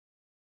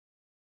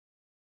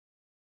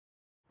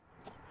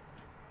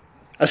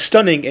A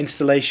stunning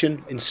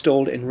installation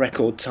installed in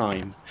record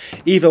time.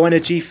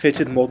 EvoEnergy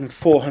fitted more than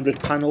 400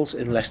 panels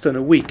in less than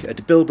a week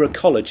at Bilborough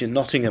College in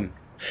Nottingham.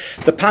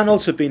 The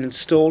panels have been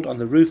installed on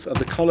the roof of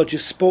the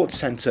college's sports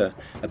centre,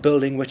 a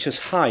building which has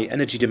high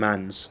energy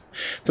demands.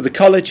 For the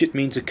college it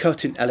means a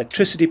cut in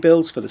electricity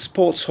bills for the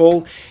sports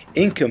hall,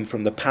 income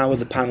from the power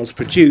the panels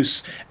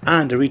produce,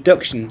 and a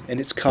reduction in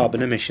its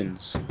carbon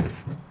emissions.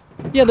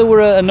 Yeah, there were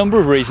a number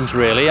of reasons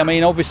really. I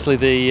mean, obviously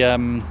the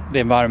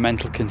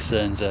environmental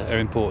concerns are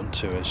important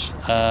to us,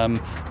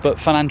 but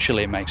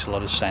financially it makes a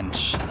lot of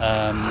sense.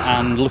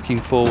 And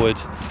looking forward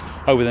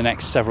over the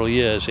next several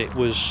years, it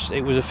was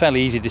a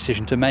fairly easy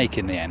decision to make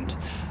in the end.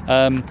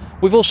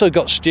 We've also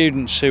got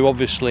students who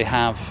obviously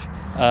have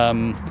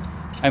the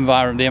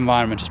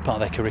environment as part of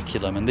their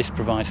curriculum, and this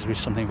provides us with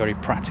something very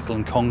practical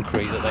and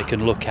concrete that they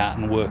can look at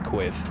and work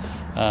with.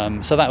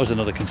 So that was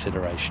another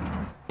consideration.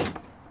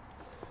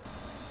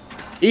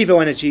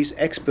 EvoEnergy's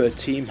expert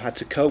team had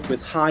to cope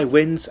with high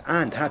winds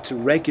and had to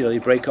regularly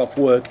break off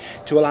work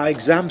to allow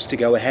exams to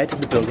go ahead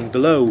in the building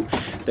below.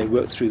 They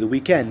worked through the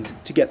weekend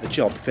to get the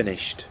job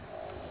finished.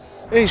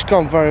 It's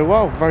gone very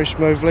well, very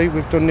smoothly.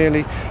 We've done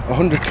nearly a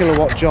 100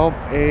 kilowatt job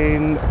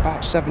in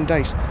about 7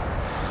 days,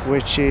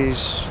 which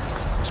is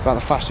about the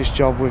fastest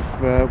job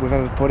we've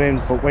ever put in.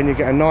 But when you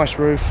get a nice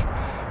roof,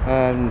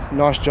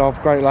 nice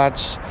job, great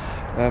lads,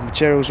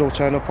 materials all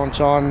turn up on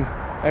time,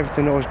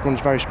 everything always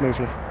runs very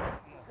smoothly.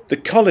 The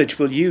college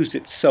will use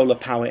its solar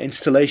power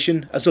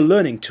installation as a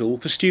learning tool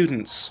for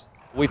students.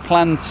 We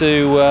plan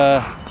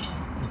to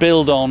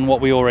build on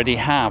what we already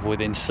have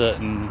within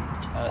certain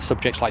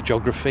subjects like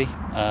geography.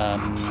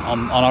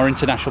 On our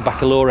International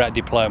Baccalaureate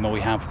diploma we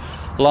have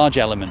large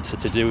elements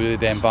to do with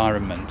the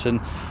environment,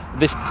 and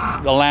this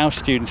allows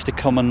students to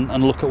come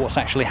and look at what's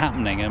actually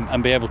happening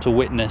and be able to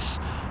witness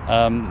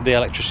the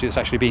electricity that's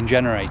actually being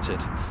generated.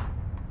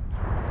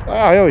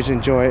 I always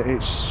enjoy it.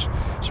 It's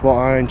what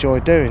I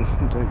enjoy doing.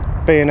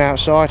 Being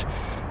outside,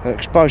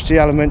 exposed to the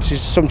elements,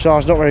 is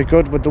sometimes not very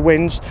good with the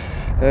winds.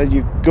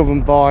 You're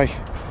governed by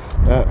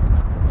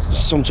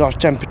sometimes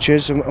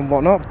temperatures and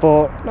whatnot,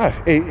 but no,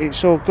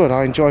 it's all good.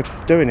 I enjoy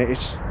doing it.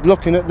 It's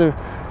looking at the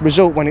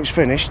result when it's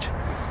finished.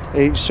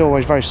 It's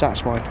always very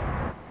satisfying.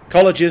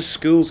 Colleges,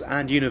 schools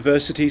and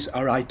universities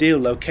are ideal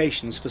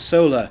locations for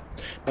solar.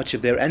 Much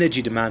of their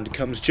energy demand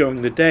comes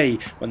during the day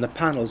when the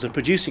panels are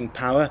producing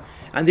power,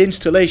 and the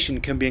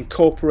installation can be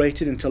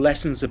incorporated into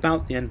lessons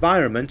about the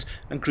environment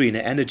and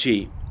greener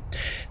energy.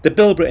 The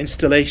Bilborough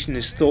installation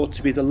is thought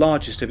to be the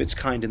largest of its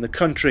kind in the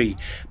country,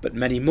 but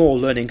many more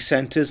learning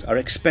centres are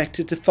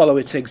expected to follow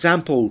its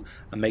example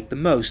and make the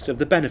most of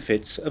the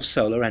benefits of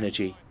solar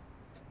energy.